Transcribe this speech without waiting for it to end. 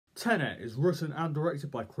Tenet is written and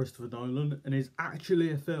directed by Christopher Nolan and is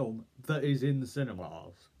actually a film that is in the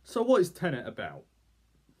cinemas. So what is Tenet about?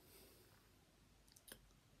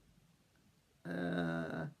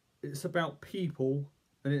 It's about people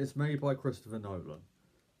and it is made by Christopher Nolan.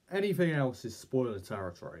 Anything else is spoiler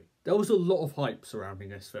territory. There was a lot of hype surrounding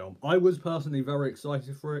this film. I was personally very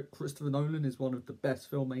excited for it. Christopher Nolan is one of the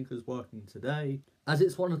best filmmakers working today, as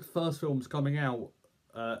it's one of the first films coming out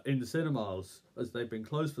in the cinemas, as they've been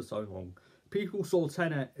closed for so long. People saw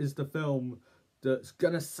Tenet as the film that's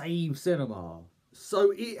gonna save cinema.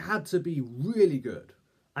 So it had to be really good.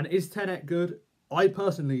 And is Tenet good? I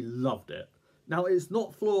personally loved it. Now, it's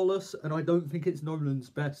not flawless, and I don't think it's Nolan's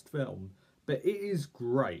best film, but it is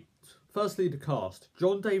great. Firstly, the cast.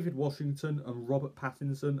 John David Washington and Robert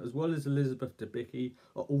Pattinson, as well as Elizabeth Debicki,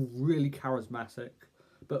 are all really charismatic.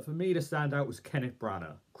 But for me, the standout was Kenneth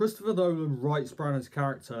Branagh. Christopher Nolan writes Branagh's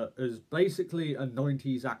character as basically a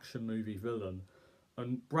 90s action movie villain.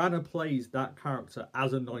 And Branagh plays that character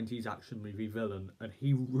as a 90s action movie villain, and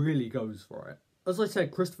he really goes for it. As I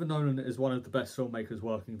said, Christopher Nolan is one of the best filmmakers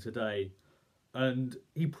working today. And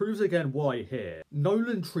he proves again why here.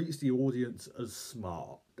 Nolan treats the audience as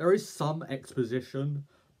smart. There is some exposition,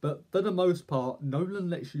 but for the most part, Nolan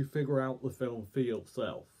lets you figure out the film for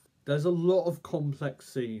yourself. There's a lot of complex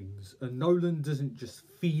scenes, and Nolan doesn't just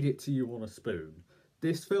feed it to you on a spoon.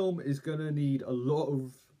 This film is going to need a lot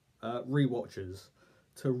of rewatches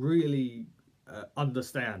to really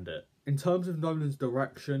understand it. In terms of Nolan's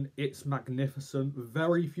direction, it's magnificent.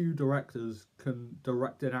 Very few directors can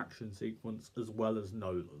direct an action sequence as well as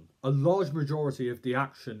Nolan. A large majority of the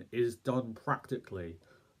action is done practically,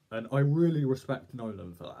 and I really respect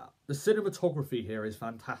Nolan for that. The cinematography here is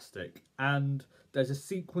fantastic, and there's a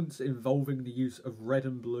sequence involving the use of red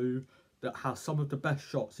and blue that has some of the best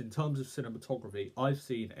shots in terms of cinematography I've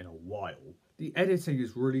seen in a while. The editing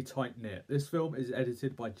is really tight-knit. This film is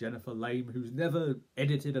edited by Jennifer Lame, who's never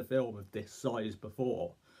edited a film of this size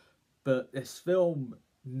before. But this film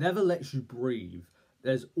never lets you breathe.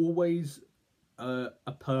 There's always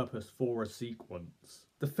a purpose for a sequence.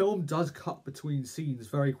 The film does cut between scenes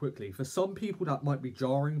very quickly. For some people that might be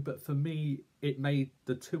jarring, but for me, it made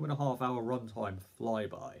the 2.5-hour runtime fly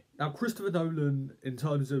by. Now, Christopher Nolan, in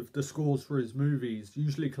terms of the scores for his movies,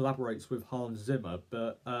 usually collaborates with Hans Zimmer,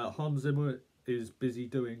 but Hans Zimmer is busy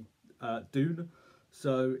doing Dune,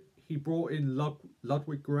 so he brought in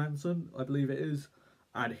Ludwig Göransson, I believe it is,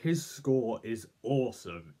 and his score is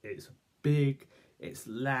awesome. It's big, it's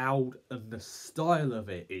loud, and the style of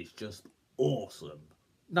it is just awesome.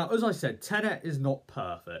 Now, as I said, Tenet is not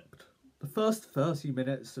perfect. The first 30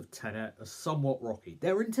 minutes of Tenet are somewhat rocky.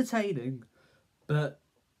 They're entertaining, but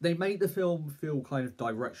they make the film feel kind of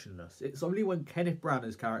directionless. It's only when Kenneth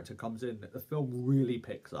Branagh's character comes in that the film really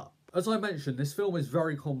picks up. As I mentioned, this film is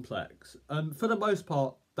very complex, and for the most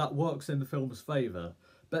part, that works in the film's favour.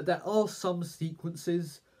 But there are some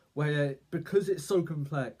sequences where, because it's so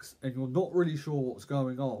complex and you're not really sure what's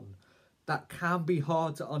going on, that can be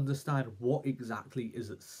hard to understand what exactly is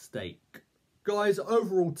at stake. Guys,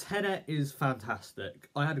 overall, Tenet is fantastic.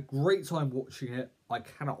 I had a great time watching it. I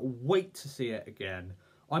cannot wait to see it again.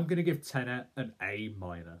 I'm going to give Tenet an A-.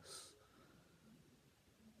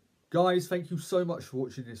 Guys, thank you so much for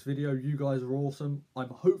watching this video. You guys are awesome. I'm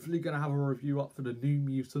hopefully going to have a review up for the New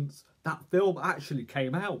Mutants. That film actually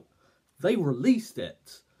came out. They released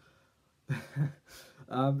it.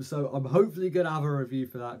 So I'm hopefully going to have a review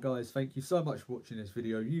for that, guys. Thank you so much for watching this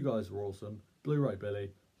video. You guys are awesome. Blu-ray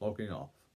Billy, logging off.